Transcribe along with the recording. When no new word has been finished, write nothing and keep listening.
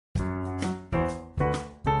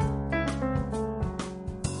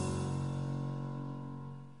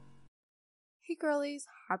girlies,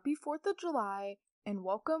 happy 4th of July, and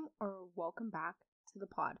welcome back to the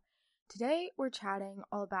pod. Today we're chatting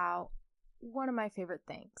all about one of my favorite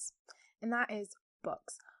things, and that is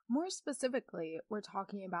books. More specifically, we're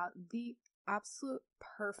talking about the absolute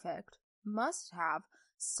perfect must-have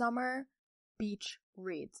summer beach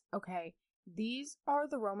reads, okay? These are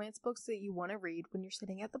the romance books that you want to read when you're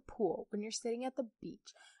sitting at the pool, when you're sitting at the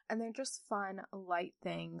beach, and they're just fun, light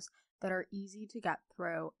things that are easy to get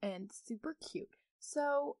through and super cute.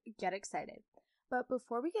 So get excited. But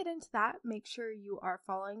before we get into that, make sure you are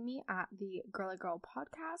following me at the Girly Girl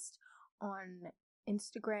Podcast on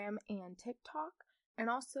Instagram and TikTok. And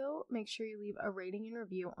also make sure you leave a rating and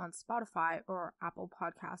review on Spotify or Apple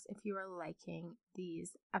Podcasts if you are liking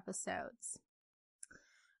these episodes.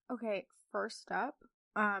 Okay, first up,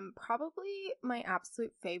 probably my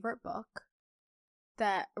absolute favorite book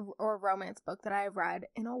or romance book that I've read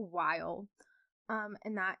in a while,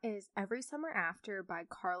 and that is Every Summer After by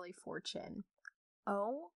Carly Fortune.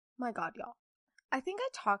 Oh my god, y'all. I think I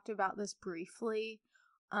talked about this briefly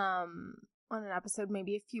on an episode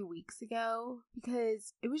maybe a few weeks ago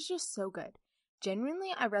because it was just so good. Genuinely,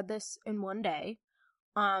 I read this in one day,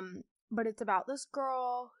 but it's about this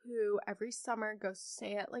girl who every summer goes to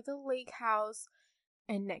stay at like a lake house,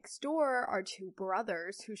 and next door are two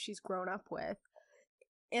brothers who she's grown up with.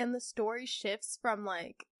 And the story shifts from,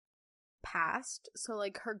 like, past, so,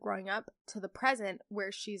 like, her growing up, to the present, where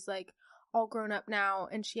she's, like, all grown up now,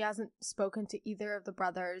 and she hasn't spoken to either of the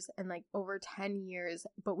brothers in, like, over 10 years,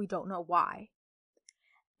 but we don't know why.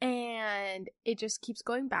 And it just keeps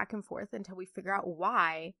going back and forth until we figure out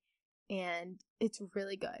why, and it's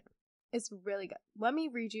really good. It's really good. Let me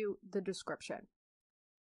read you the description.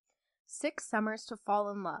 6 summers to fall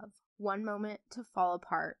in love, 1 moment to fall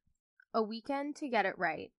apart. A weekend to get it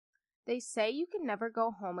right. They say you can never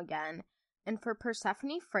go home again, and for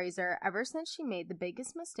Persephone Fraser, ever since she made the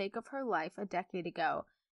biggest mistake of her life a decade ago,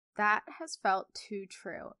 that has felt too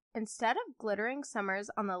true. Instead of glittering summers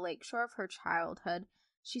on the lakeshore of her childhood,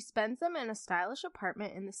 she spends them in a stylish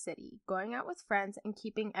apartment in the city, going out with friends and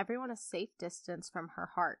keeping everyone a safe distance from her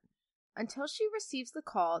heart, until she receives the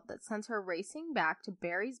call that sends her racing back to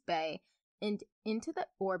Barry's Bay and into the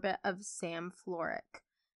orbit of Sam Florrick,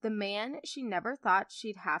 the man she never thought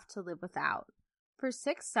she'd have to live without. For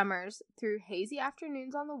 6 summers, through hazy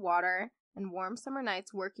afternoons on the water and warm summer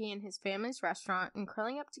nights working in his family's restaurant and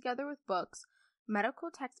curling up together with books, medical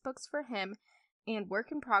textbooks for him, and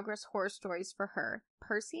work-in-progress horror stories for her,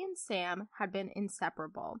 Percy and Sam had been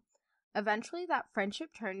inseparable. Eventually, that friendship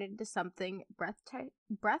turned into something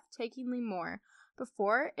breathtakingly more,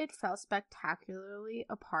 before it fell spectacularly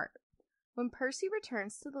apart. When Percy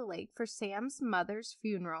returns to the lake for Sam's mother's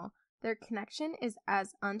funeral, their connection is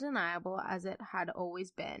as undeniable as it had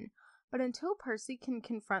always been. But until Percy can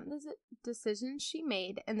confront the decisions she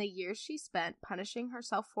made and the years she spent punishing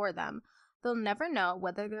herself for them, they'll never know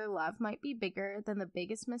whether their love might be bigger than the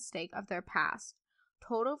biggest mistake of their past.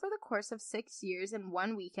 Told over the course of 6 years and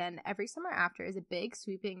 1 weekend, Every Summer After is a big,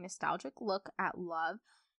 sweeping, nostalgic look at love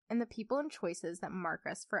and the people and choices that mark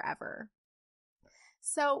us forever.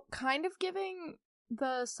 So, kind of giving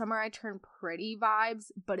the Summer I Turned Pretty vibes,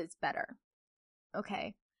 but it's better.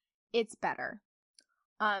 Okay, it's better.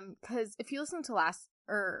 Because if you listened to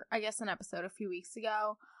an episode a few weeks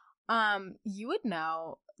ago, you would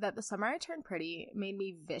know that the Summer I Turned Pretty made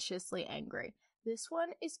me viciously angry. This one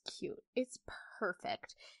is cute. It's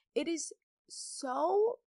perfect. It is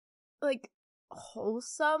so, like,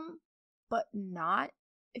 wholesome, but not,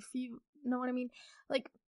 if you know what I mean. Like,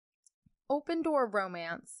 open door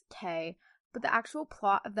romance, okay, but the actual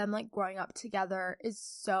plot of them, like, growing up together is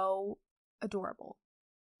so adorable.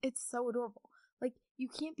 It's so adorable. Like, you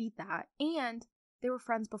can't beat that. And they were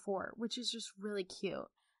friends before, which is just really cute.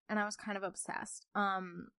 And I was kind of obsessed.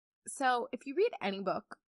 So if you read any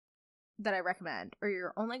book that I recommend, or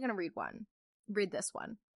you're only going to read one, read this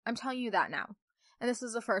one. I'm telling you that now. And this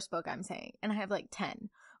is the first book I'm saying. And I have like 10.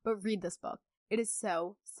 But read this book. It is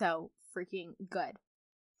so, so freaking good.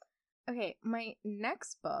 Okay, my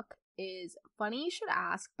next book is Funny You Should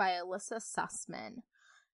Ask by Alyssa Sussman.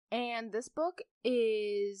 And this book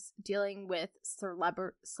is dealing with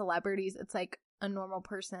celebrities. It's like a normal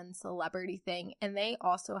person celebrity thing. And they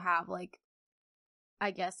also have, like, I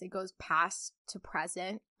guess it goes past to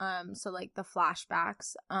present. So like the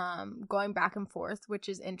flashbacks, going back and forth, which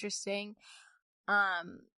is interesting. I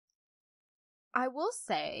will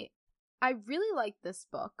say I really like this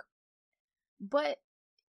book, but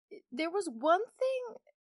there was one thing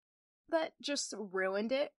that just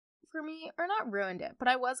ruined it for me, or not ruined it, but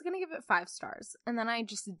I was going to give it 5 stars, and then I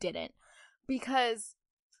just didn't, because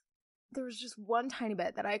there was just one tiny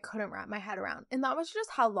bit that I couldn't wrap my head around, and that was just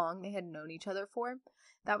how long they had known each other for.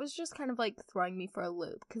 That was just kind of like throwing me for a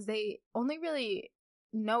loop, because they only really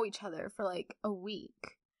know each other for like a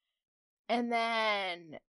week, and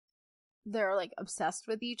then they're like obsessed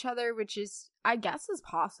with each other, which is, I guess, is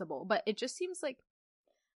possible, but it just seems like,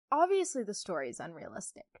 obviously the story is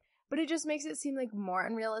unrealistic, but it just makes it seem like more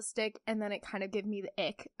unrealistic, and then it kind of gave me the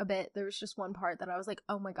ick a bit. There was just one part that I was like,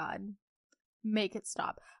 oh my god, make it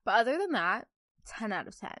stop. But other than that, 10 out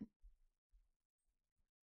of 10.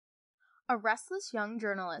 A restless young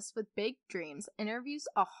journalist with big dreams interviews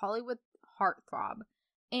a Hollywood heartthrob,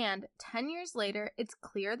 and 10 years later, it's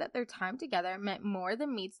clear that their time together meant more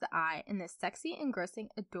than meets the eye in this sexy, engrossing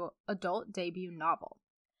adult debut novel.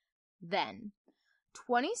 Then,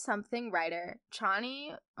 20-something writer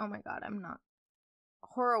Chani,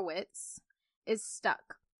 Horowitz, is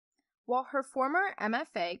stuck. While her former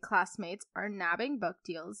MFA classmates are nabbing book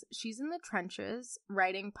deals, she's in the trenches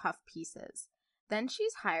writing puff pieces. Then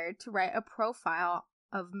she's hired to write a profile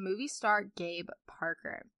of movie star Gabe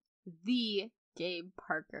Parker. The Gabe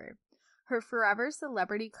Parker. Her forever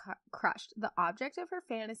celebrity crush, the object of her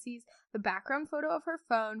fantasies, the background photo of her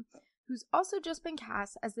phone, who's also just been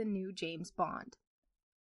cast as the new James Bond.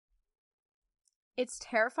 It's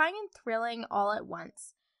terrifying and thrilling all at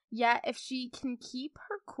once. Yet, if she can keep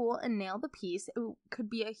her cool and nail the piece, it could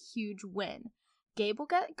be a huge win. Gabe will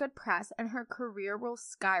get good press and her career will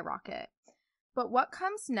skyrocket. But what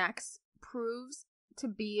comes next proves to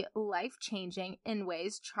be life-changing in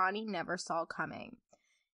ways Chani never saw coming.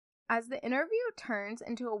 As the interview turns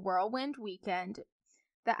into a whirlwind weekend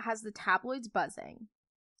that has the tabloids buzzing.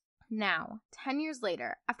 Now, 10 years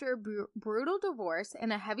later, after a brutal divorce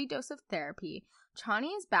and a heavy dose of therapy,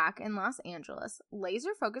 Chani is back in Los Angeles,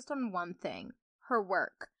 laser focused on one thing, her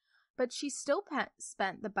work. But she still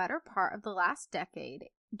spent the better part of the last decade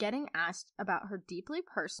getting asked about her deeply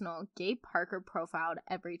personal Gabe Parker profile at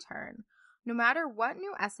every turn. No matter what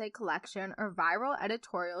new essay collection or viral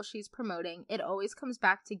editorial she's promoting, it always comes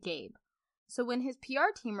back to Gabe. So when his PR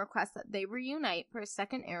team requests that they reunite for a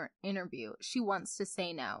second interview, she wants to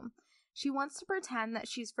say no. She wants to pretend that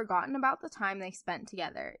she's forgotten about the time they spent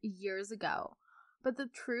together years ago. But the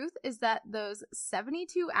truth is that those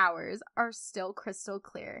 72 hours are still crystal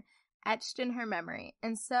clear, etched in her memory,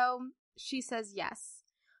 and so she says yes.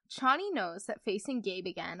 Chani knows that facing Gabe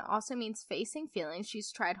again also means facing feelings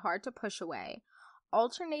she's tried hard to push away.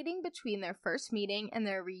 Alternating between their first meeting and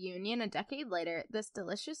their reunion a decade later, this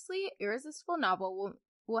deliciously irresistible novel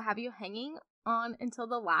will have you hanging on until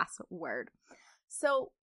the last word.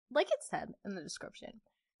 So, like it said in the description,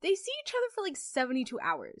 they see each other for like 72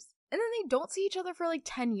 hours, and then they don't see each other for like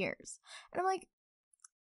 10 years. And I'm like,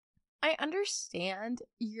 I understand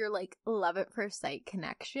your like love at first sight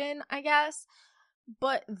connection, I guess.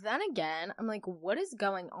 But then again, I'm like, what is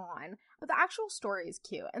going on? But the actual story is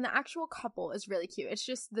cute, and the actual couple is really cute. It's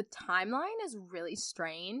just the timeline is really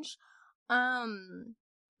strange.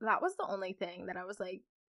 That was the only thing that I was like,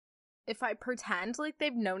 if I pretend like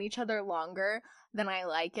they've known each other longer, then I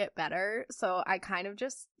like it better. So I kind of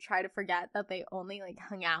just try to forget that they only like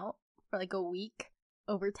hung out for like a week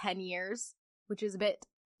over 10 years, which is a bit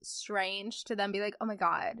strange to then be like, oh my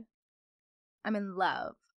god, I'm in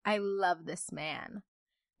love. I love this man.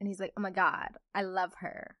 And he's like, oh my god, I love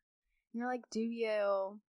her. And you're like, do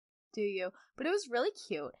you? Do you? But it was really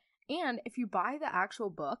cute. And if you buy the actual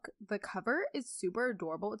book, the cover is super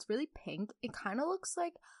adorable. It's really pink. It kind of looks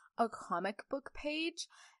like a comic book page,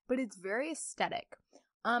 but it's very aesthetic.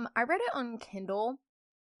 I read it on Kindle,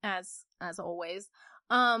 as always.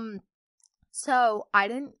 So I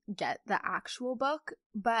didn't get the actual book,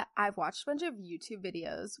 but I've watched a bunch of YouTube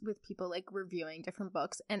videos with people like reviewing different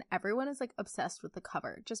books, and everyone is like obsessed with the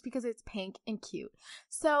cover just because it's pink and cute.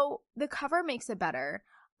 So the cover makes it better.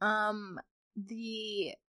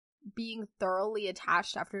 The being thoroughly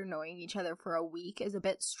attached after knowing each other for a week is a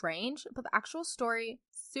bit strange, but the actual story,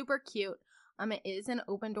 super cute. It is an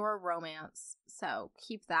open door romance, so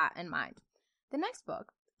keep that in mind. The next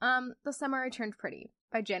book, The Summer I Turned Pretty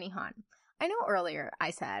by Jenny Han. I know earlier I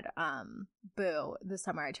said, boo, The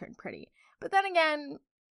Summer I Turned Pretty. But then again,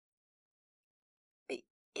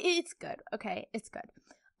 it's good, okay? It's good.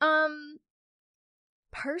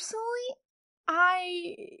 Personally,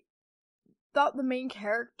 I thought the main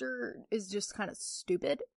character is just kind of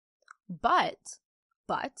stupid. But,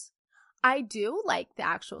 I do like the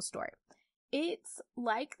actual story. It's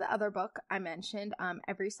like the other book I mentioned,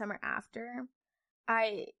 Every Summer After.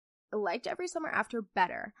 I liked Every Summer After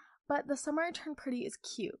better. But The Summer I Turned Pretty is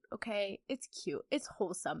cute, okay? It's cute. It's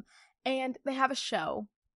wholesome. And they have a show.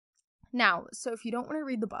 Now, so if you don't want to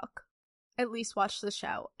read the book, at least watch the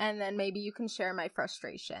show, and then maybe you can share my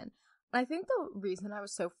frustration. I think the reason I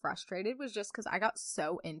was so frustrated was just because I got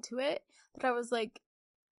so into it that I was like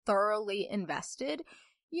thoroughly invested,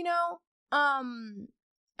 you know? And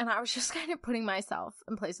I was just kind of putting myself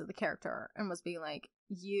in place of the character and was being like,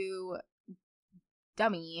 you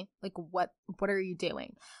dummy, like what are you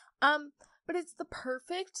doing? But it's the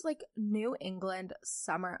perfect like New England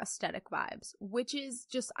summer aesthetic vibes, which is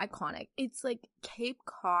just iconic. It's like Cape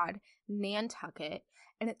Cod, Nantucket,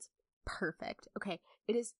 and it's perfect. Okay,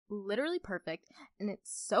 it is literally perfect, and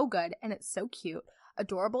it's so good, and it's so cute,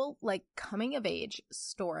 adorable, like coming of age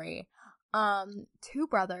story. Two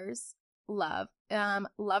brothers, love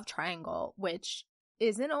triangle, which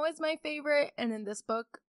isn't always my favorite, and in this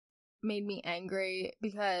book made me angry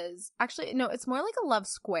because actually no, it's more like a love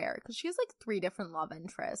square because she has like 3 different love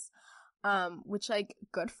interests, which like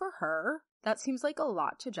good for her. That seems like a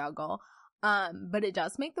lot to juggle, but it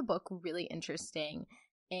does make the book really interesting.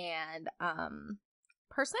 And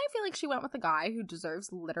personally I feel like she went with a guy who deserves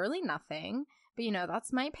literally nothing, but you know,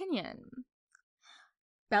 that's my opinion.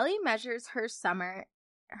 Belly measures her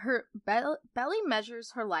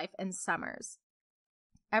life in summers.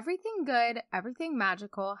 Everything good, everything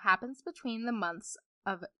magical happens between the months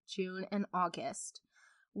of June and August.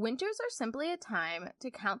 Winters are simply a time to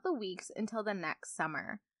count the weeks until the next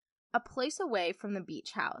summer. A place away from the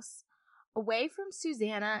beach house. Away from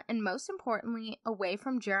Susanna, and most importantly, away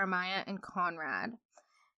from Jeremiah and Conrad.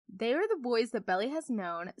 They are the boys that Belly has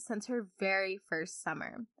known since her very first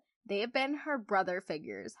summer. They have been her brother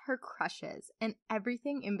figures, her crushes, and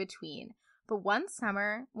everything in between. But one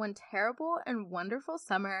summer, one terrible and wonderful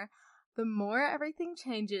summer, the more everything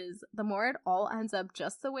changes, the more it all ends up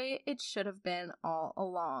just the way it should have been all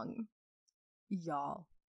along. Y'all,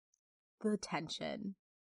 the tension.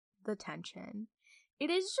 It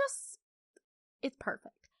is just, it's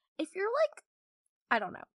perfect. If you're like, I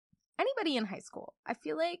don't know, anybody in high school, I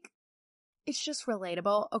feel like it's just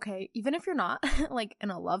relatable. Okay, even if you're not like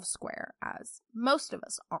in a love square, as most of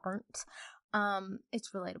us aren't,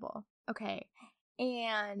 it's relatable. Okay,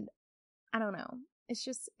 and I don't know, it's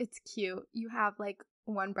cute. You have like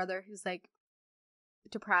one brother who's like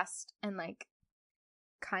depressed and like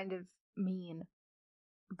kind of mean,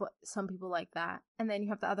 but some people like that. And then you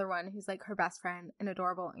have the other one who's like her best friend and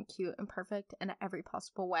adorable and cute and perfect in every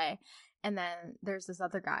possible way. And then there's this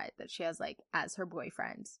other guy that she has like as her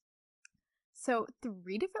boyfriend. So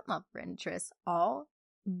 3 different love interests, all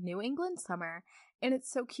New England summer, and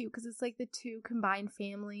it's so cute because it's like the 2 combined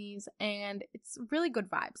families, and it's really good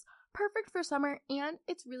vibes. Perfect for summer, and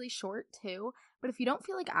it's really short too. But if you don't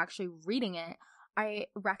feel like actually reading it, I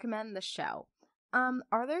recommend the show.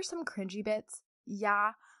 Are there some cringy bits?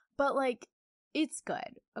 Yeah, but like it's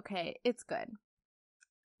good. Okay, it's good.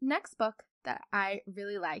 Next book that I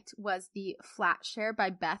really liked was The Flat Share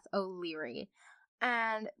by Beth O'Leary.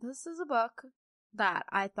 And this is a book that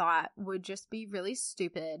I thought would just be really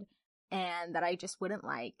stupid and that I just wouldn't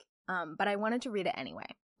like. But I wanted to read it anyway,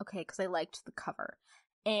 okay, because I liked the cover.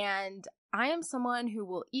 And I am someone who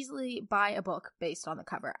will easily buy a book based on the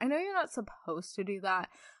cover. I know you're not supposed to do that,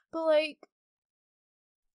 but like,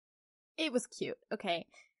 it was cute, okay?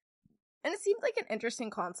 And it seemed like an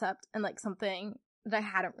interesting concept and like something that I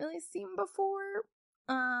hadn't really seen before.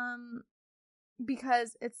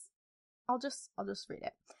 Because it's, I'll just read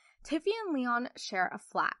it. Tiffy and Leon share a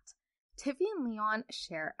flat. Tiffy and Leon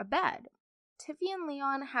share a bed. Tiffy and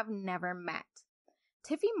Leon have never met.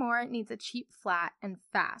 Tiffy Moore needs a cheap flat and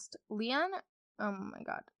fast. Leon, oh my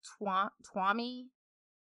god, Twommy,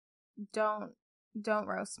 don't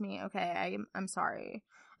roast me, okay? I'm sorry.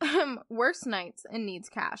 Works nights and needs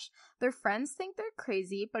cash. Their friends think they're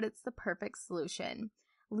crazy, but it's the perfect solution.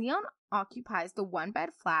 Leon occupies the 1-bed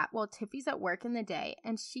flat while Tiffy's at work in the day,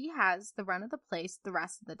 and she has the run of the place the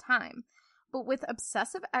rest of the time. But with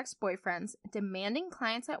obsessive ex-boyfriends, demanding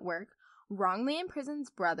clients at work, wrongly imprisons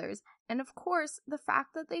brothers, and of course, the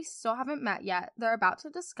fact that they still haven't met yet, they're about to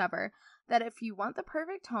discover that if you want the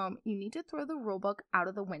perfect home, you need to throw the rulebook out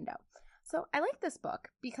of the window. So I like this book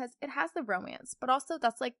because it has the romance, but also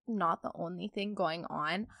that's like not the only thing going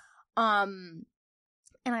on.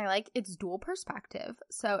 And I like its dual perspective.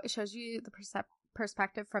 So it shows you the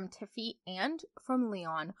perspective from Tiffy and from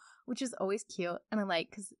Leon, which is always cute. And I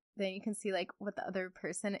like because then you can see like what the other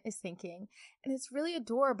person is thinking. And it's really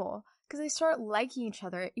adorable because they start liking each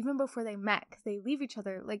other even before they met because they leave each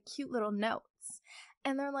other like cute little notes.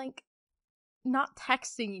 And they're like not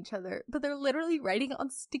texting each other, but they're literally writing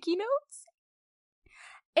on sticky notes.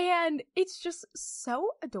 And it's just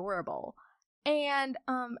so adorable. And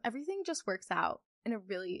everything just works out in a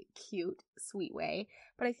really cute, sweet way.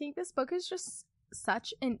 But I think this book is just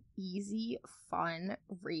such an easy, fun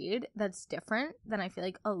read that's different than I feel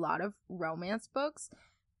like a lot of romance books,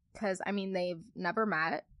 because, I mean, they've never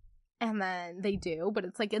met, and then they do, but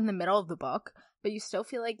it's like in the middle of the book, but you still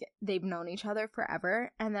feel like they've known each other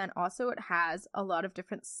forever. And then also it has a lot of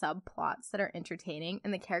different subplots that are entertaining,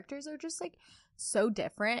 and the characters are just like so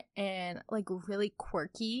different and like really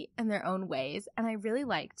quirky in their own ways, and I really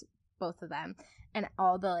liked both of them and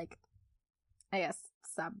all the, like, I guess,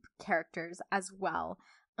 sub characters as well.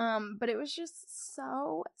 But it was just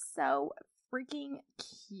so freaking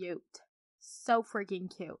cute. So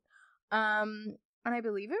freaking cute. And I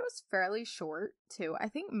believe it was fairly short too. I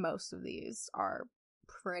think most of these are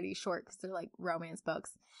pretty short because they're like romance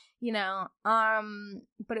books, you know.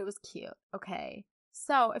 But it was cute. Okay.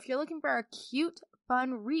 So if you're looking for a cute,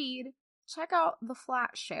 fun read, check out The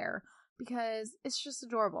Flat Share because it's just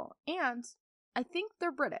adorable. And I think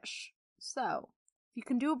they're British. So if you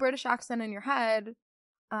can do a British accent in your head,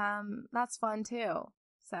 that's fun too.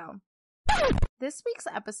 So this week's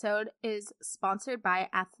episode is sponsored by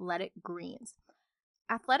Athletic Greens.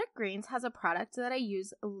 Athletic Greens has a product that I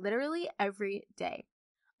use literally every day.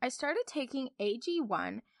 I started taking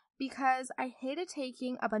AG1 because I hated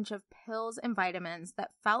taking a bunch of pills and vitamins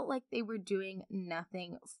that felt like they were doing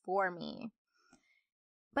nothing for me.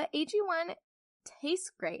 But AG1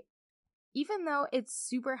 tastes great, even though it's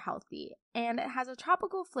super healthy, and it has a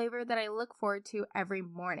tropical flavor that I look forward to every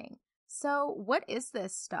morning. So what is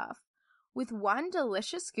this stuff? With one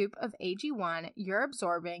delicious scoop of AG1, you're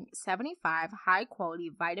absorbing 75 high-quality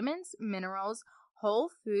vitamins, minerals, whole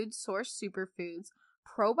food source superfoods,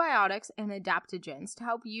 probiotics, and adaptogens to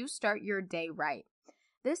help you start your day right.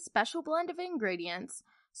 This special blend of ingredients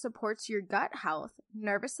supports your gut health,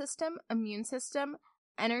 nervous system, immune system,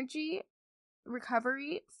 energy,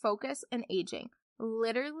 recovery, focus, and aging.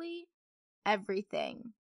 Literally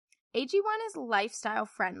everything. AG1 is lifestyle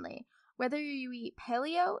friendly. Whether you eat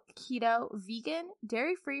paleo, keto, vegan,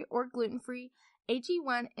 dairy-free, or gluten-free,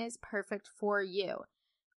 AG1 is perfect for you.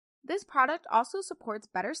 This product also supports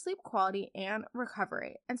better sleep quality and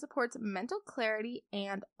recovery, and supports mental clarity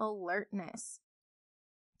and alertness.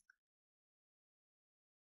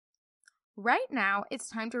 Right now, it's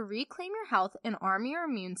time to reclaim your health and arm your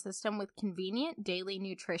immune system with convenient daily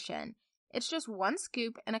nutrition. It's just one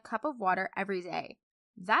scoop in a cup of water every day.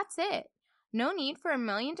 That's it. No need for a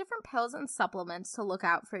million different pills and supplements to look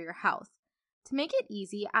out for your health. To make it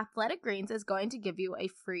easy, Athletic Greens is going to give you a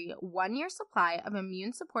free 1-year supply of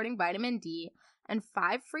immune-supporting vitamin D and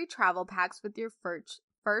 5 free travel packs with your first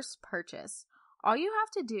purchase. All you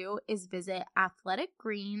have to do is visit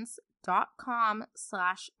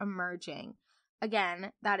athleticgreens.com/emerging.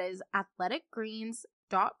 Again, that is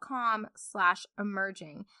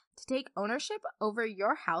athleticgreens.com/emerging to take ownership over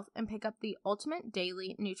your health and pick up the ultimate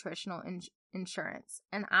daily nutritional insurance.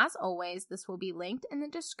 And as always, this will be linked in the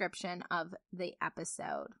description of the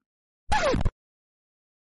episode.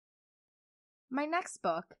 My next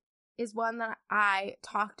book is one that I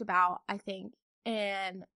talked about, I think,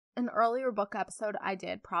 in an earlier book episode I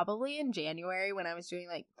did probably in January when I was doing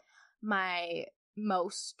like my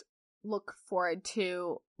most look forward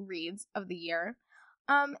to reads of the year.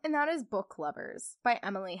 And that is Book Lovers by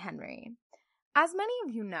Emily Henry. As many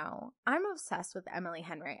of you know, I'm obsessed with Emily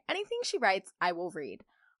Henry. Anything she writes, I will read.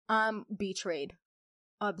 Beach Read.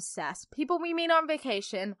 Obsessed. People We Meet on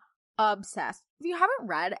Vacation. Obsessed. If you haven't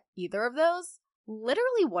read either of those,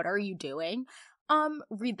 literally what are you doing?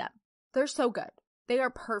 Read them. They're so good. They are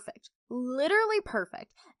perfect. Literally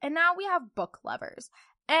perfect. And now we have Book Lovers.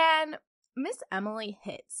 And Miss Emily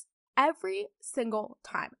hits every single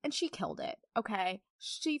time. And she killed it, okay?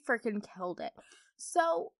 She freaking killed it.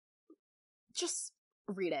 So just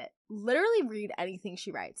read it. Literally read anything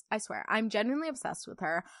she writes. I swear. I'm genuinely obsessed with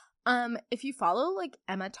her. If you follow like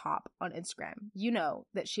Emma Top on Instagram, you know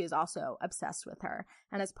that she is also obsessed with her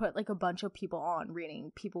and has put like a bunch of people on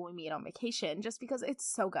reading People We Meet on Vacation just because it's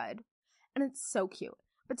so good and it's so cute.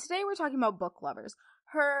 But today we're talking about Book Lovers,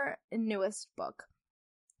 her newest book.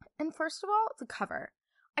 And first of all, the cover.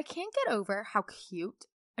 I can't get over how cute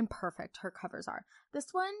and perfect her covers are.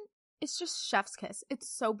 This one, it's just chef's kiss. It's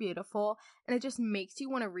so beautiful and it just makes you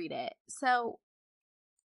want to read it. So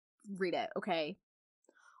read it, okay?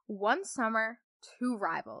 One summer, 2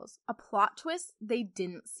 rivals, a plot twist they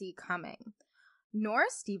didn't see coming. Nora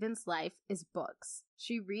Stevens' life is books.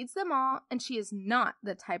 She reads them all, and she is not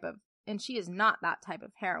that type of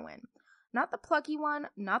heroine. Not the plucky one,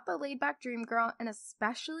 not the laid-back dream girl, and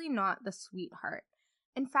especially not the sweetheart.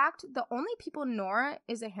 In fact, the only people Nora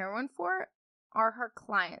is a heroine for are her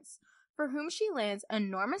clients, for whom she lands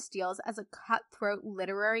enormous deals as a cutthroat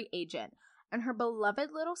literary agent, and her beloved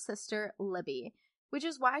little sister, Libby, which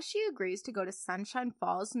is why she agrees to go to Sunshine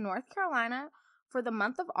Falls, North Carolina for the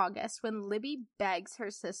month of August when Libby begs for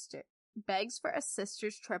a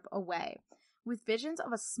sister's trip away, with visions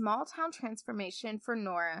of a small-town transformation for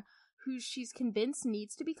Nora, who she's convinced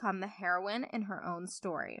needs to become the heroine in her own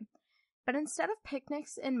story. But instead of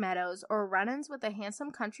picnics in meadows or run-ins with a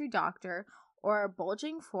handsome country doctor or a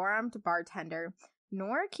bulging four-armed bartender,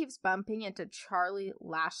 Nora keeps bumping into Charlie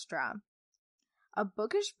Lastra, a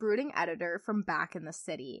bookish, brooding editor from back in the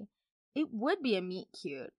city. It would be a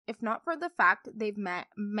meet-cute, if not for the fact they've met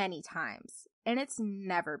many times, and it's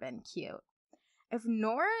never been cute. If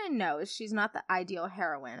Nora knows she's not the ideal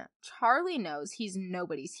heroine, Charlie knows he's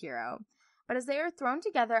nobody's hero. But as they are thrown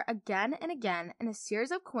together again and again in a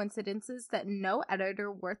series of coincidences that no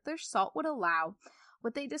editor worth their salt would allow,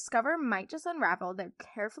 what they discover might just unravel their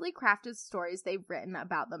carefully crafted stories they've written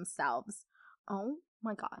about themselves. Oh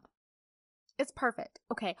my god. It's perfect,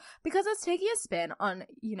 okay, because it's taking a spin on,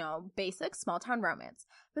 basic small-town romance.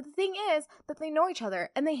 But the thing is that they know each other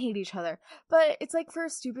and they hate each other, but it's like for a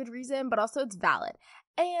stupid reason, but also it's valid.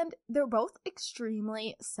 And they're both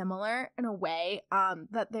extremely similar in a way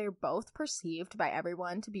that they're both perceived by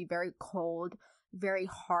everyone to be very cold, very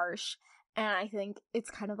harsh, and I think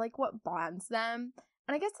it's kind of like what bonds them.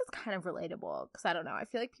 And I guess it's kind of relatable, because I don't know, I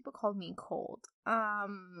feel like people call me cold.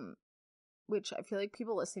 Which I feel like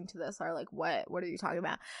people listening to this are like, what are you talking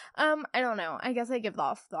about? I don't know. I guess I give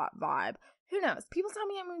off that vibe. Who knows? People tell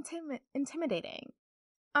me I'm intimidating.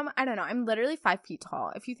 I don't know. I'm literally 5 feet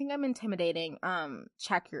tall. If you think I'm intimidating,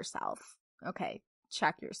 check yourself. Okay,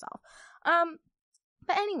 check yourself.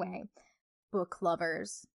 But anyway, book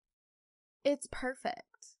lovers, it's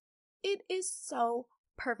perfect. It is so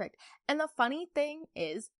perfect. And the funny thing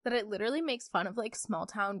is that it literally makes fun of like small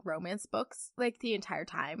town romance books like the entire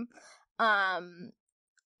time.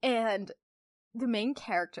 And the main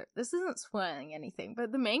character, this isn't spoiling anything,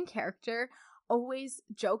 but the main character always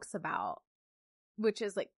jokes about, which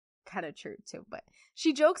is like kind of true too, but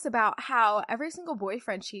she jokes about how every single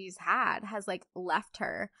boyfriend she's had has like left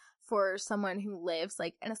her for someone who lives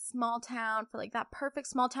like in a small town, for like that perfect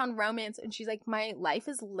small town romance. And she's like, my life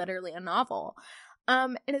is literally a novel.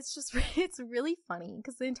 And it's just, it's really funny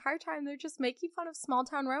because the entire time they're just making fun of small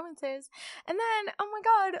town romances. And then, oh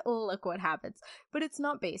my god, look what happens. But it's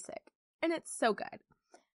not basic. And it's so good.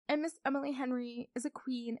 And Miss Emily Henry is a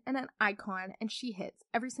queen and an icon, and she hits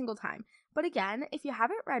every single time. But again, if you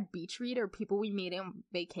haven't read Beach Read or People We Meet on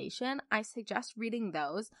Vacation, I suggest reading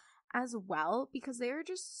those as well because they are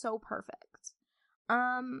just so perfect.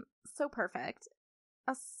 So perfect.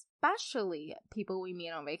 Especially People We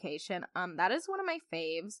Meet on Vacation. That is one of my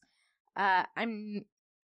faves. I'm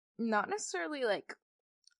not necessarily like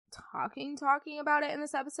talking about it in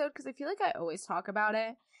this episode because I feel like I always talk about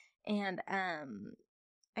it. And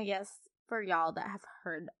I guess for y'all that have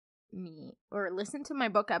heard me or listened to my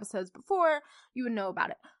book episodes before, you would know about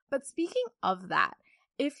it. But speaking of that,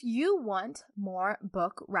 if you want more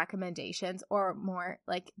book recommendations or more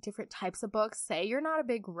like different types of books, say you're not a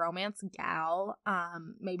big romance gal,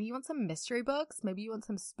 maybe you want some mystery books, maybe you want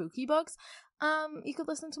some spooky books, you could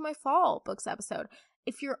listen to my fall books episode.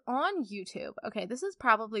 If you're on YouTube, okay, this is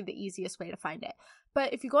probably the easiest way to find it.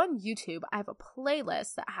 But if you go on YouTube, I have a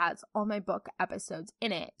playlist that has all my book episodes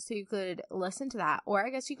in it. So you could listen to that. Or I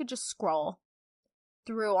guess you could just scroll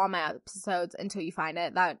through all my episodes until you find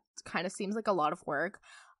it. That kind of seems like a lot of work.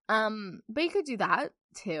 But you could do that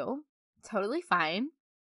too. Totally fine.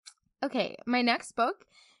 Okay, my next book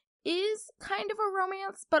is kind of a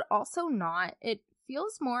romance, but also not. It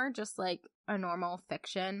feels more just like a normal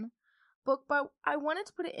fiction book, but I wanted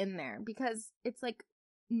to put it in there because it's like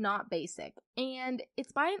not basic, and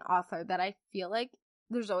it's by an author that I feel like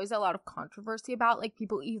there's always a lot of controversy about. Like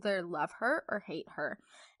people either love her or hate her,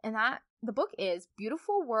 and that the book is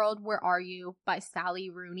Beautiful World, Where Are You by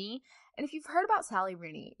Sally Rooney. And if you've heard about Sally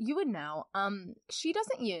Rooney, you would know she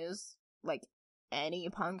doesn't use like any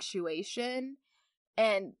punctuation,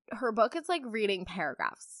 and her book is like reading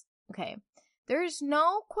paragraphs. Okay, there's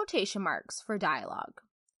no quotation marks for dialogue.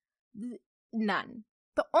 None.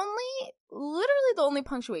 Literally the only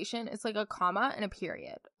punctuation is like a comma and a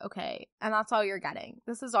period, okay? And that's all you're getting.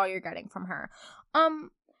 This is all you're getting from her.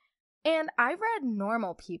 And I read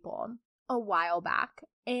Normal People a while back,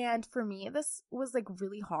 and for me, this was like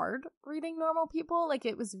really hard reading Normal People. Like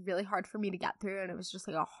it was really hard for me to get through, and it was just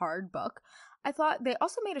like a hard book. I thought they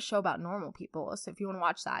also made a show about normal people, so if you want to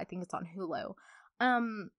watch that, I think it's on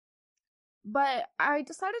Hulu. But I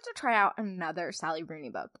decided to try out another Sally Rooney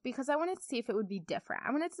book because I wanted to see if it would be different.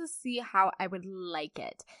 I wanted to see how I would like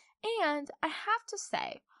it. And I have to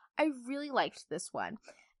say, I really liked this one.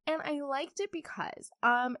 And I liked it because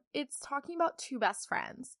it's talking about two best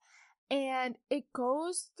friends. And it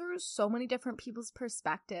goes through so many different people's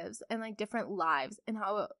perspectives and like different lives and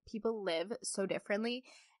how people live so differently.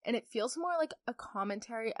 And it feels more like a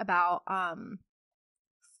commentary about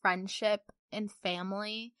friendship and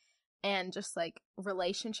family and just like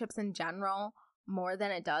relationships in general more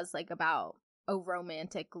than it does like about a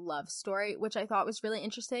romantic love story, which I thought was really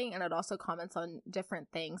interesting. And it also comments on different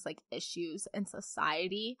things like issues in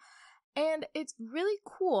society. And it's really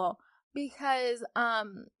cool because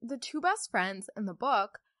the two best friends in the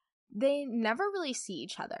book, they never really see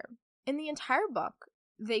each other. In the entire book,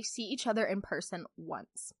 they see each other in person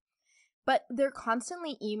once. But they're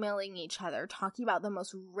constantly emailing each other, talking about the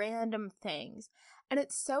most random things. And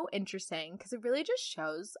it's so interesting because it really just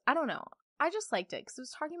shows, I don't know, I just liked it because it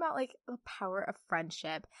was talking about like the power of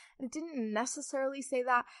friendship. And it didn't necessarily say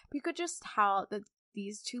that, but you could just tell that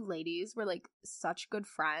these two ladies were like such good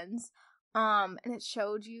friends. And it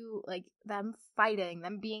showed you like them fighting,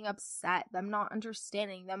 them being upset, them not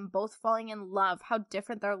understanding, them both falling in love, how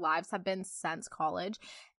different their lives have been since college.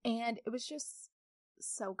 And it was just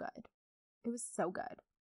so good. It was so good.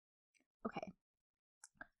 Okay.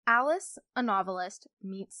 Alice, a novelist,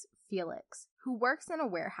 meets Felix, who works in a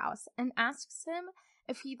warehouse, and asks him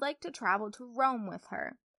if he'd like to travel to Rome with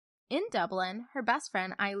her. In Dublin, her best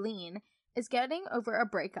friend, Eileen, is getting over a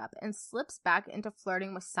breakup and slips back into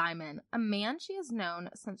flirting with Simon, a man she has known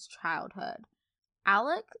since childhood.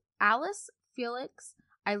 Alice, Felix,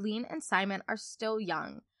 Eileen, and Simon are still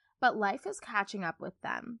young, but life is catching up with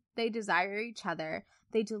them. They desire each other.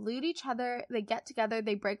 They delude each other. They get together.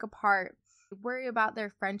 They break apart. They worry about their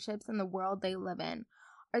friendships and the world they live in.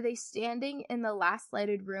 Are they standing in the last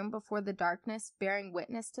lighted room before the darkness, bearing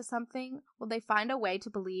witness to something? Will they find a way to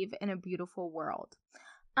believe in a beautiful world?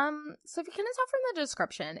 So if you can tell from the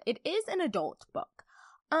description, it is an adult book.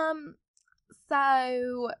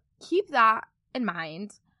 So keep that in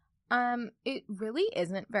mind. It really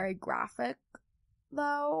isn't very graphic,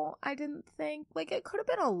 though, I didn't think. Like, it could have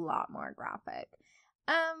been a lot more graphic.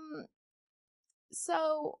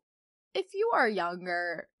 So if you are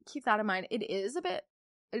younger, keep that in mind. It is a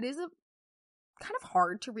kind of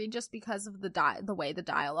hard to read just because of the way the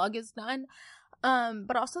dialogue is done.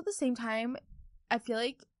 But also at the same time, I feel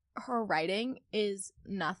like her writing is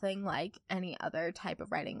nothing like any other type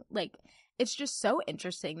of writing. Like, it's just so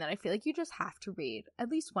interesting that I feel like you just have to read at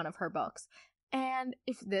least one of her books. And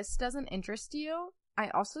if this doesn't interest you, I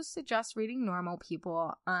also suggest reading Normal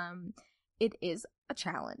People. It is a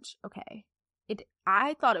challenge, okay?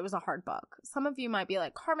 I thought it was a hard book. Some of you might be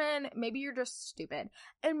like, Carmen, maybe you're just stupid.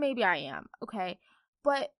 And maybe I am, okay?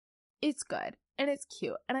 But it's good. And it's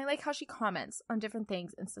cute. And I like how she comments on different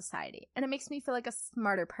things in society. And it makes me feel like a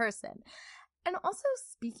smarter person. And also,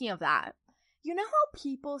 speaking of that, you know how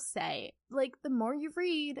people say, like, the more you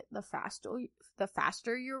read, the faster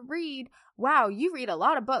you read. Wow, you read a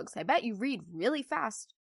lot of books. I bet you read really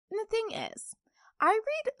fast. And the thing is, I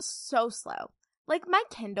read so slow. Like, my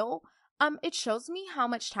Kindle, it shows me how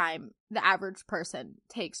much time the average person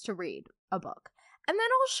takes to read a book. And then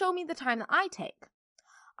it'll show me the time that I take.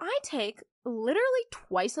 I take literally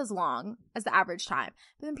twice as long as the average time.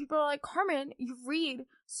 But then people are like, Carmen, you read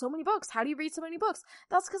so many books. How do you read so many books?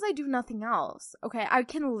 That's because I do nothing else. Okay. I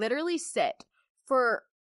can literally sit for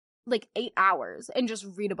like 8 hours and just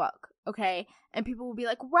read a book. Okay. And people will be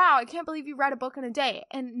like, wow, I can't believe you read a book in a day.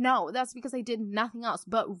 And no, that's because I did nothing else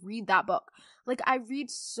but read that book. Like, I read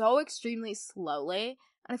so extremely slowly.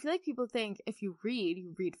 And I feel like people think if you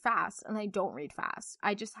read fast. And I don't read fast.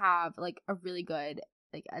 I just have like a really good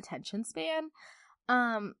like attention span,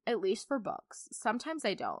 at least for books. Sometimes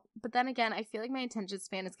I don't, but then again, I feel like my attention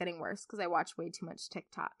span is getting worse because I watch way too much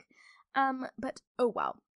TikTok. But oh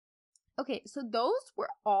well. Okay, so those were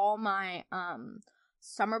all my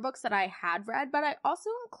summer books that I had read, but I also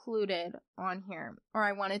included on here, or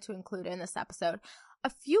I wanted to include in this episode, a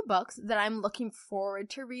few books that I'm looking forward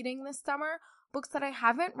to reading this summer. Books that I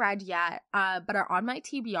haven't read yet, but are on my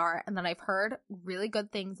TBR and that I've heard really good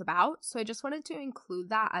things about. So I just wanted to include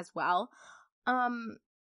that as well.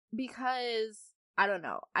 Because, I don't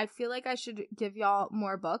know, I feel like I should give y'all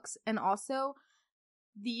more books. And also,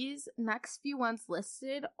 these next few ones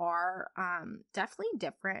listed are definitely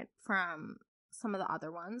different from some of the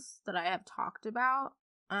other ones that I have talked about.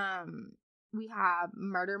 We have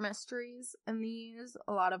murder mysteries in these,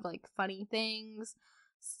 a lot of like funny things,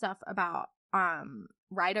 stuff about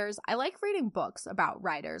writers. I like reading books about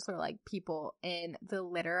writers or like people in the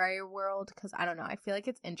literary world because I don't know, I feel like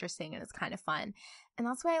it's interesting and it's kind of fun. And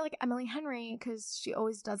that's why I like Emily Henry, because she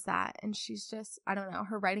always does that, and she's just, I don't know,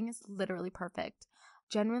 her writing is literally perfect.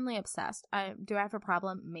 genuinely obsessed. Do I have a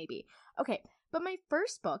problem? Maybe. Okay, but my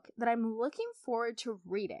first book that I'm looking forward to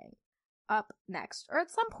reading up next, or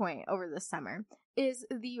at some point over the summer, is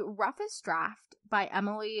The Roughest Draft by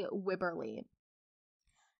Emily Wibberley.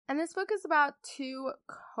 And this book is about two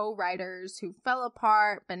co-writers who fell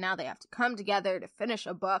apart, but now they have to come together to finish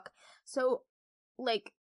a book. So,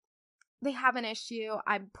 like, they have an issue.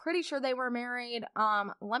 I'm pretty sure they were married.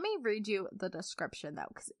 Let me read you the description, though,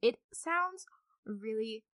 because it sounds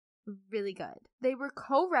really, really good. They were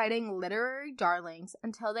co-writing literary darlings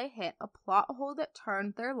until they hit a plot hole that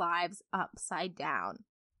turned their lives upside down.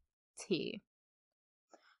 T.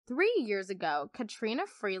 3 years ago, Katrina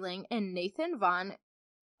Freeling and Nathan von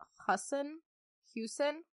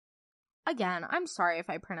Hewson. Again, I'm sorry if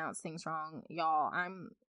I pronounce things wrong, y'all.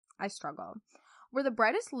 I struggle. Were the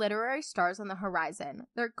brightest literary stars on the horizon.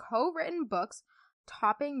 Their co-written books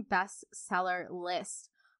topping bestseller lists.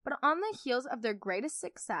 But on the heels of their greatest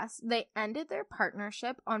success, they ended their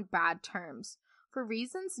partnership on bad terms. For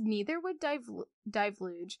reasons neither would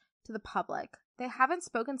divulge to the public. They haven't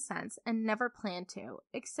spoken since and never plan to,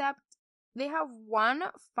 except they have one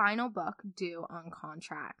final book due on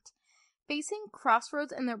contract. Facing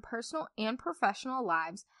crossroads in their personal and professional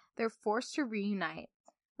lives, they're forced to reunite.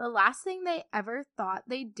 The last thing they ever thought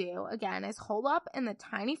they'd do again is hole up in the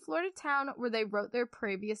tiny Florida town where they wrote their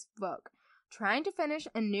previous book, trying to finish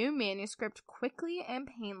a new manuscript quickly and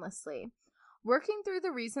painlessly. Working through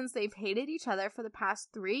the reasons they've hated each other for the past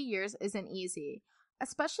 3 years isn't easy,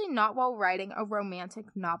 especially not while writing a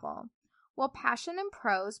romantic novel. While passion and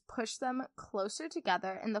prose push them closer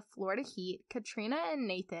together in the Florida heat, Katrina and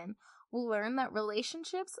Nathan will learn that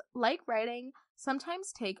relationships, like writing,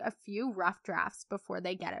 sometimes take a few rough drafts before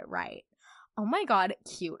they get it right. Oh my god,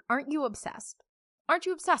 cute. Aren't you obsessed? Aren't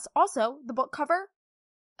you obsessed? Also, the book cover,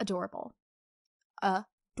 adorable.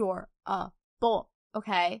 Adorable,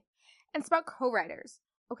 okay? And it's about co-writers,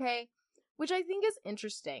 okay? Which I think is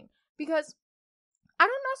interesting because I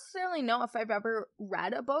don't necessarily know if I've ever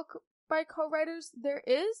read a book by co-writers. There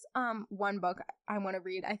is one book I want to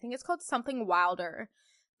read. I think it's called Something Wilder,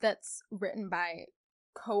 that's written by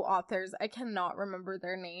co-authors. I cannot remember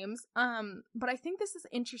their names. But I think this is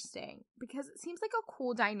interesting because it seems like a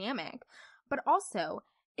cool dynamic. But also,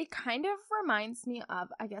 it kind of reminds me of,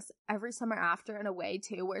 I guess, Every Summer After in a way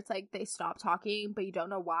too, where it's like they stop talking, but you don't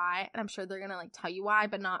know why. And I'm sure they're gonna like tell you why,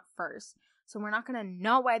 but not first. So we're not gonna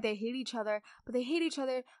know why they hate each other, but they hate each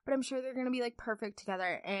other, but I'm sure they're gonna be like perfect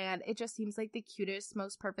together. And it just seems like the cutest,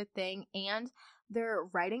 most perfect thing. And they're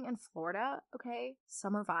writing in Florida, okay?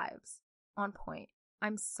 Summer vibes on point.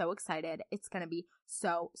 I'm so excited. It's gonna be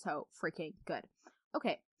so freaking good.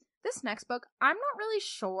 Okay, this next book, I'm not really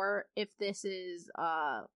sure if this is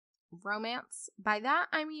romance. By that,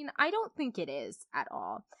 I mean, I don't think it is at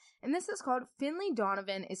all. And this is called Finley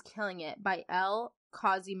Donovan is Killing It by L.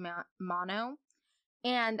 Cosimano.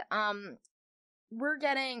 And we're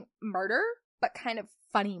getting murder, but kind of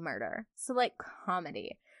funny murder. So like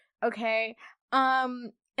comedy. Okay?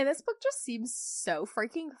 And this book just seems so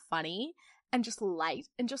freaking funny and just light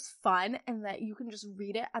and just fun, and that you can just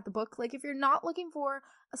read it at the book. Like, if you're not looking for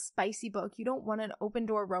a spicy book, you don't want an open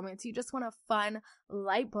door romance, you just want a fun,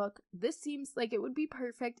 light book, this seems like it would be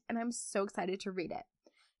perfect, and I'm so excited to read it.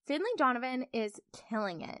 Finley Donovan is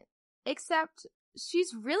killing it, except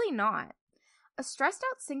she's really not. A stressed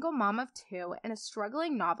out single mom of 2 and a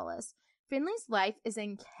struggling novelist, Finley's life is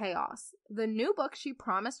in chaos. The new book she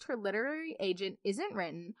promised her literary agent isn't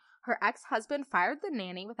written. Her ex-husband fired the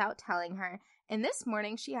nanny without telling her, and this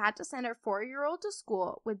morning she had to send her 4-year-old to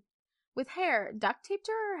school with hair duct taped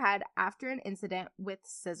to her head after an incident with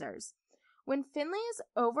scissors. When Finley is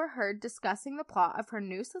overheard discussing the plot of her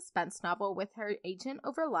new suspense novel with her agent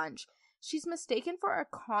over lunch, she's mistaken for a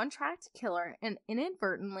contract killer and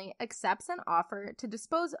inadvertently accepts an offer to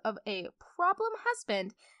dispose of a problem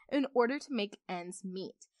husband in order to make ends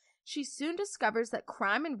meet. She soon discovers that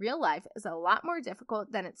crime in real life is a lot more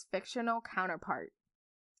difficult than its fictional counterpart,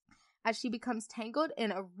 as she becomes tangled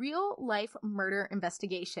in a real-life murder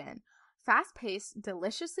investigation. Fast-paced,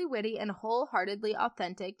 deliciously witty, and wholeheartedly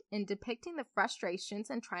authentic in depicting the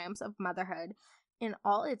frustrations and triumphs of motherhood in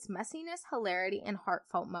all its messiness, hilarity, and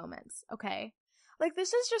heartfelt moments, okay? Like,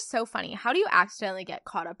 this is just so funny. How do you accidentally get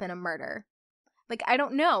caught up in a murder? Like, I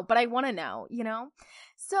don't know, but I want to know, you know?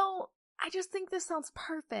 So, I just think this sounds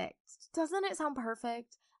perfect. Doesn't it sound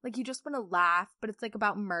perfect? Like, you just want to laugh, but it's, like,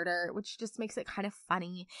 about murder, which just makes it kind of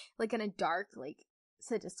funny. Like, in a dark, like,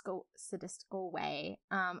 sadistical way.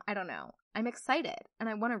 I don't know. I'm excited, and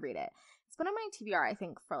I want to read it. It's been on my TBR, I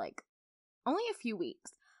think, for, like, only a few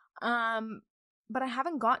weeks. But I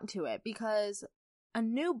haven't gotten to it because a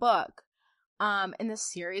new book in the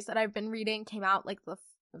series that I've been reading came out it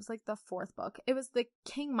was like the fourth book. It was the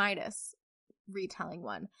King Midas retelling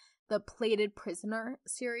one, the Plated Prisoner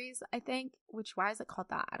series, I think. Why is it called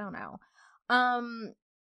that? I don't know.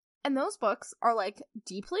 And those books are like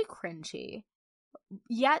deeply cringy,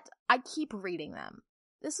 yet I keep reading them.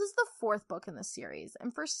 This is the fourth book in the series,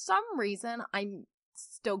 and for some reason I'm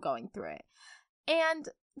still going through it. And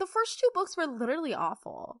the first two books were literally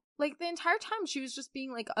awful. Like, the entire time she was just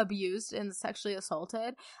being like abused and sexually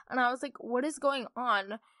assaulted, and I was like, what is going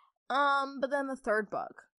on? But then the third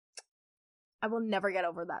book, I will never get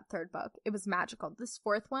over that third book. It was magical. This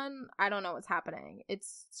fourth one, I don't know what's happening.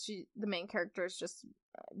 The main character is just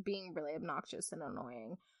being really obnoxious and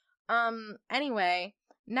annoying. Anyway,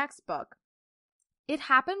 next book. It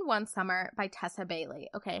Happened One Summer by Tessa Bailey.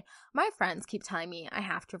 Okay, my friends keep telling me I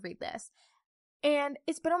have to read this. And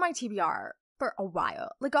it's been on my TBR for a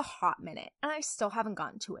while, like a hot minute, and I still haven't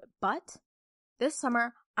gotten to it. But this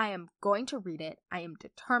summer, I am going to read it. I am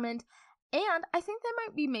determined. And I think they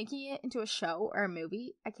might be making it into a show or a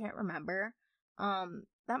movie. I can't remember.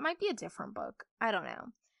 That might be a different book. I don't know.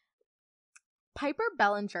 Piper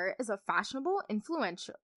Bellinger is a fashionable,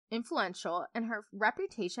 influential, and her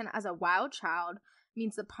reputation as a wild child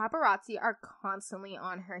means the paparazzi are constantly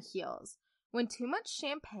on her heels. When too much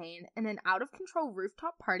champagne and an out-of-control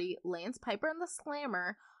rooftop party lands Piper in the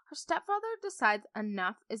slammer, her stepfather decides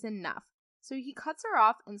enough is enough. So he cuts her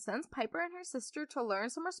off and sends Piper and her sister to learn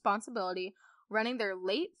some responsibility running their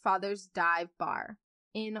late father's dive bar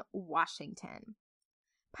in Washington.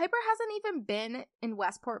 Piper hasn't even been in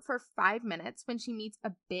Westport for 5 minutes when she meets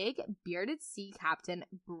a big, bearded sea captain,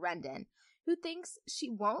 Brendan, who thinks she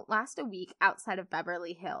won't last a week outside of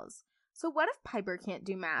Beverly Hills. So what if Piper can't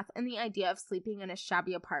do math and the idea of sleeping in a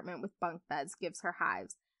shabby apartment with bunk beds gives her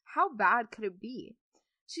hives? How bad could it be?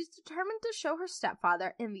 She's determined to show her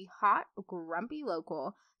stepfather and the hot, grumpy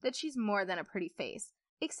local that she's more than a pretty face.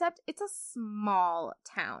 Except it's a small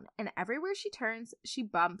town, and everywhere she turns, she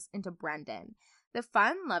bumps into Brendan. The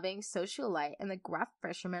fun-loving socialite and the gruff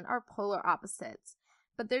fisherman are polar opposites,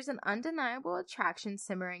 but there's an undeniable attraction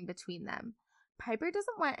simmering between them. Piper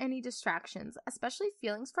doesn't want any distractions, especially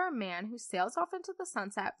feelings for a man who sails off into the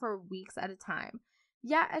sunset for weeks at a time.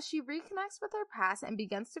 Yet, as she reconnects with her past and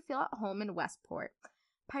begins to feel at home in Westport,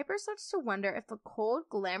 Piper starts to wonder if the cold,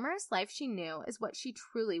 glamorous life she knew is what she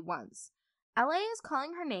truly wants. LA is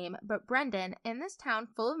calling her name, but Brendan, in this town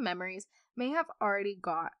full of memories, may have already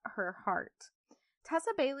got her heart.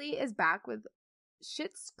 Tessa Bailey is back with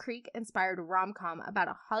Schitt's Creek-inspired rom-com about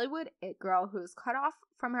a Hollywood it girl who is cut off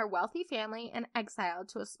from her wealthy family and exiled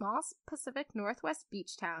to a small Pacific Northwest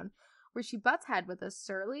beach town where she butts head with a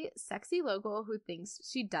surly, sexy local who thinks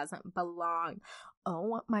she doesn't belong.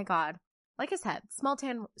 Oh my god. Like I said, small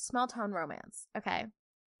town romance, okay?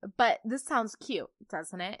 But this sounds cute,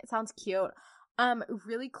 doesn't it? It sounds cute.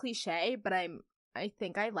 Really cliche, but I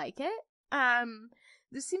think I like it.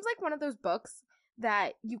 This seems like one of those books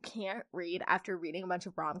that you can't read after reading a bunch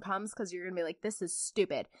of rom-coms because you're gonna be like, this is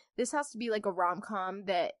stupid. This has to be like a rom-com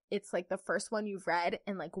that it's like the first one you've read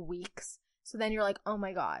in like weeks. So then you're like, oh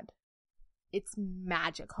my god, it's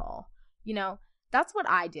magical. You know, that's what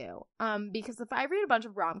I do. Because if I read a bunch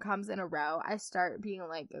of rom-coms in a row, I start being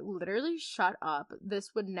like, literally shut up.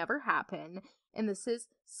 This would never happen. And this is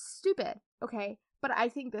stupid. Okay. But I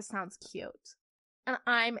think this sounds cute. And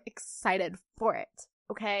I'm excited for it.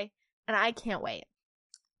 Okay. And I can't wait.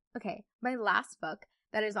 Okay, my last book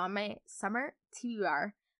that is on my summer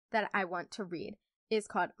TBR that I want to read is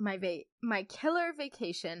called My Killer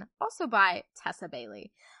Vacation, also by Tessa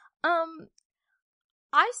Bailey.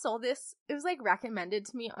 I saw this, it was like recommended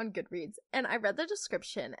to me on Goodreads, and I read the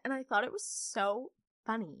description and I thought it was so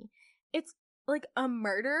funny. It's like a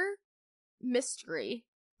murder mystery,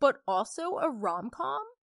 but also a rom-com.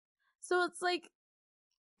 So it's like,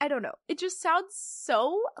 I don't know. It just sounds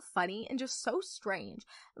so funny and just so strange.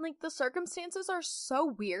 And like the circumstances are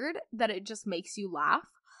so weird that it just makes you laugh.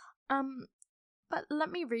 But let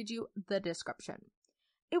me read you the description.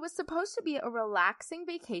 It was supposed to be a relaxing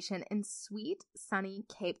vacation in sweet, sunny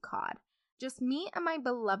Cape Cod. Just me and my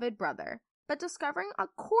beloved brother. But discovering a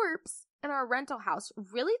corpse in our rental house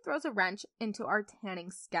really throws a wrench into our tanning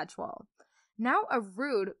schedule. Now a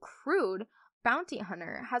rude, crude bounty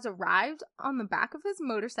hunter has arrived on the back of his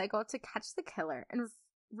motorcycle to catch the killer and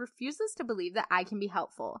refuses to believe that I can be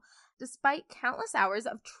helpful, despite countless hours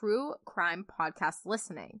of true crime podcast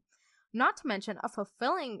listening. Not to mention a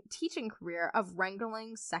fulfilling teaching career of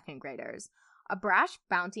wrangling second graders. a brash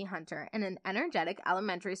bounty hunter, and an energetic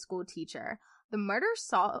elementary school teacher. The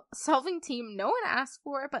murder-solving team no one asked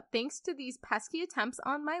for, but thanks to these pesky attempts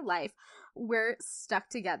on my life, we're stuck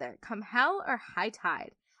together, come hell or high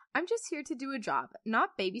tide. I'm just here to do a job,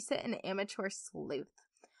 not babysit an amateur sleuth.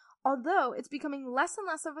 Although it's becoming less and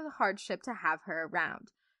less of a hardship to have her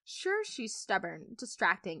around. Sure, she's stubborn,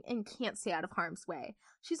 distracting, and can't stay out of harm's way.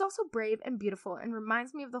 She's also brave and beautiful and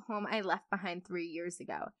reminds me of the home I left behind 3 years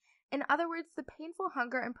ago. In other words, the painful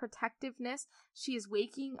hunger and protectiveness she is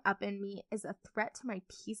waking up in me is a threat to my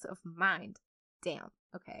peace of mind. Damn,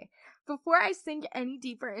 okay. Before I sink any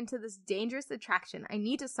deeper into this dangerous attraction, I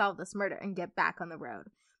need to solve this murder and get back on the road.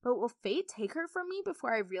 But will fate take her from me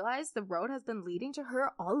before I realize the road has been leading to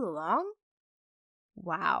her all along?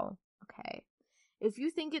 Wow, okay. If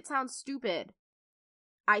you think it sounds stupid,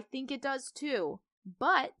 I think it does too.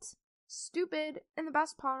 But stupid in the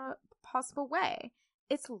best possible way.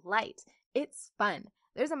 It's light. It's fun.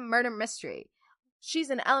 There's a murder mystery. She's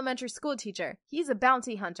an elementary school teacher. He's a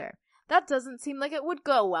bounty hunter. That doesn't seem like it would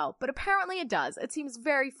go well, but apparently it does. It seems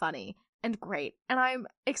very funny and great, and I'm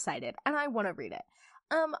excited, and I want to read it.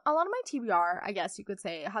 A lot of my TBR, I guess you could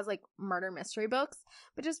say, has like murder mystery books,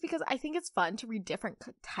 but just because I think it's fun to read different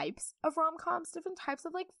types of rom-coms, different types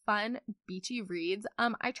of like fun, beachy reads.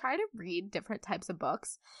 I try to read different types of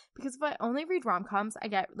books because if I only read rom-coms, I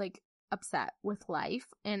get like upset with life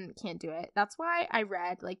and can't do it. That's why I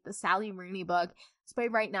read like the Sally Rooney book. So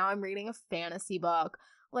right now I'm reading a fantasy book.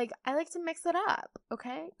 Like I like to mix it up,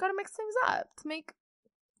 okay? Gotta mix things up to make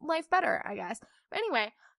life better, I guess. But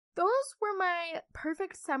anyway, those were my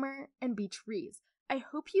perfect summer and beach reads. I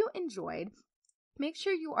hope you enjoyed. Make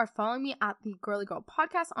sure you are following me at the Girly Girl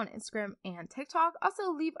Podcast on Instagram and TikTok.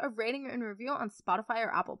 Also, leave a rating and review on Spotify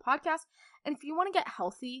or Apple Podcasts. And if you want to get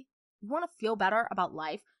healthy, you want to feel better about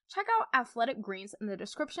life, check out Athletic Greens in the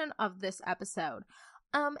description of this episode.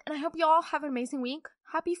 And I hope you all have an amazing week.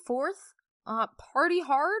 Happy 4th. Party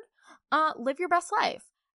hard. Live your best life.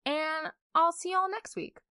 And I'll see y'all next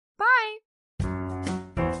week. Bye!